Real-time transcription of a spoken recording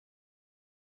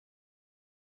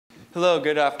Hello,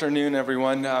 good afternoon,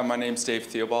 everyone. My name's Dave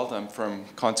Theobald. I'm from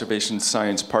Conservation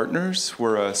Science Partners.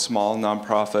 We're a small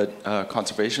nonprofit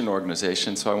conservation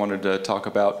organization, so I wanted to talk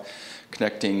about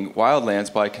connecting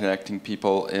wildlands by connecting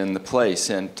people in the place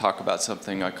and talk about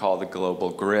something I call the global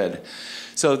grid.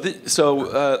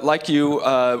 So, like you,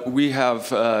 we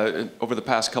have, over the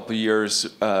past couple of years,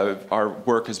 our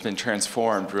work has been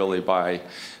transformed really by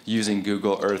using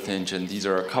Google Earth Engine. These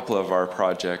are a couple of our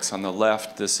projects. On the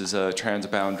left, this is a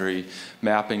transboundary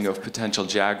mapping of potential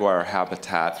jaguar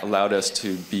habitat. Allowed us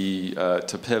to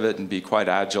pivot and be quite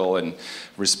agile and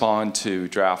respond to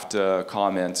draft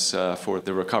comments for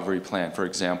the recovery plan, for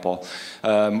example.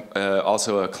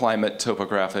 Also a climate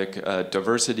topographic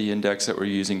diversity index that we're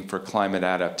using for climate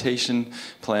adaptation,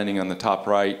 planning on the top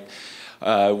right.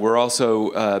 We're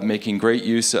also making great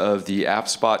use of the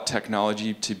AppSpot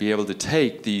technology to be able to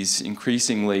take these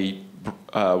increasingly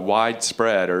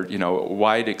widespread or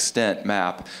wide extent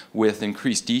map with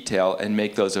increased detail and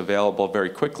make those available very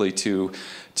quickly to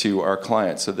our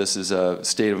clients. So this is a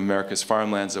State of America's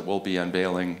Farmlands that we'll be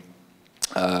unveiling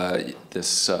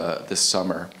this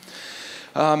summer.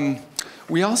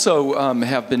 We also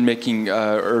have been making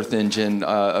Earth Engine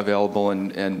available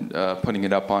and putting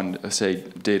it up on, say,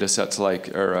 data sets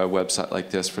like, or a website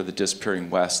like this for the disappearing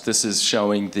West. This is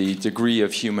showing the degree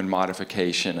of human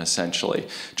modification, essentially,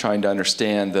 trying to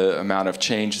understand the amount of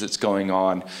change that's going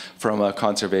on from a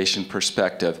conservation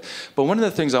perspective. But one of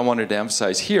the things I wanted to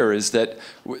emphasize here is that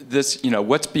this,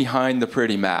 what's behind the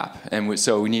pretty map? And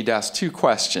so we need to ask two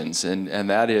questions, and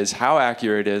that is, how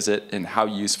accurate is it and how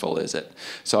useful is it?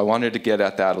 So I wanted to get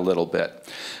at that a little bit.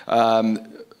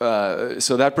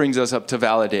 So that brings us up to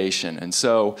validation. And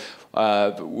so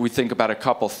we think about a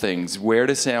couple things: where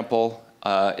to sample,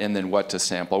 and then what to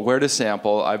sample. Where to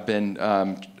sample, I've been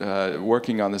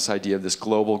working on this idea of this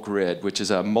global grid, which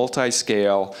is a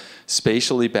multi-scale,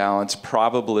 spatially balanced,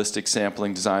 probabilistic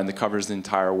sampling design that covers the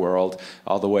entire world,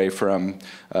 all the way from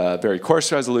very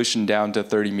coarse resolution down to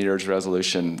 30 meters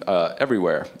resolution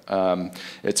everywhere.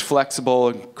 It's flexible,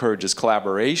 encourages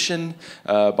collaboration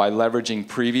by leveraging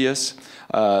previous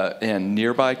and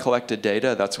nearby collected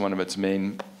data. That's one of its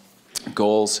main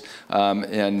goals,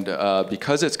 and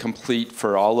because it's complete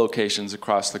for all locations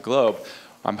across the globe,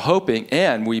 I'm hoping,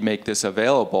 and we make this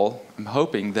available, I'm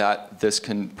hoping that this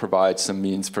can provide some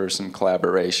means for some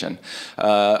collaboration.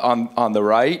 On the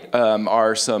right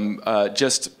are some,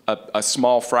 just a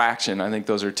small fraction, I think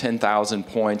those are 10,000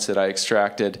 points that I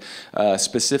extracted,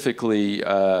 specifically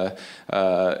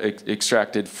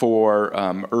extracted for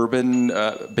urban,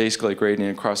 basically grading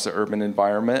across the urban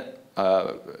environment.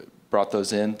 Brought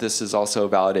those in. This is also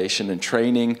validation and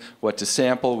training, what to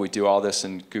sample. We do all this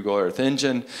in Google Earth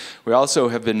Engine. We also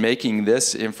have been making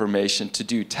this information to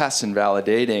do tests and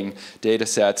validating data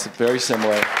sets, very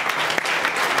similar,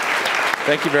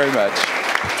 thank you very much,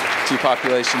 to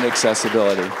population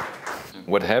accessibility.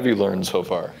 What have you learned so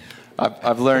far?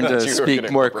 I've learned to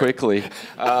speak more quickly.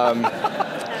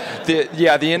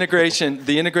 The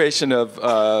integration of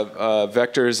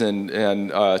vectors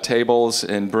and tables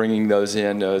and bringing those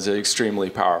in is extremely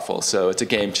powerful. So it's a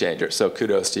game changer. So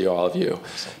kudos to all of you.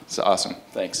 It's awesome.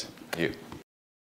 Thanks. Thank you.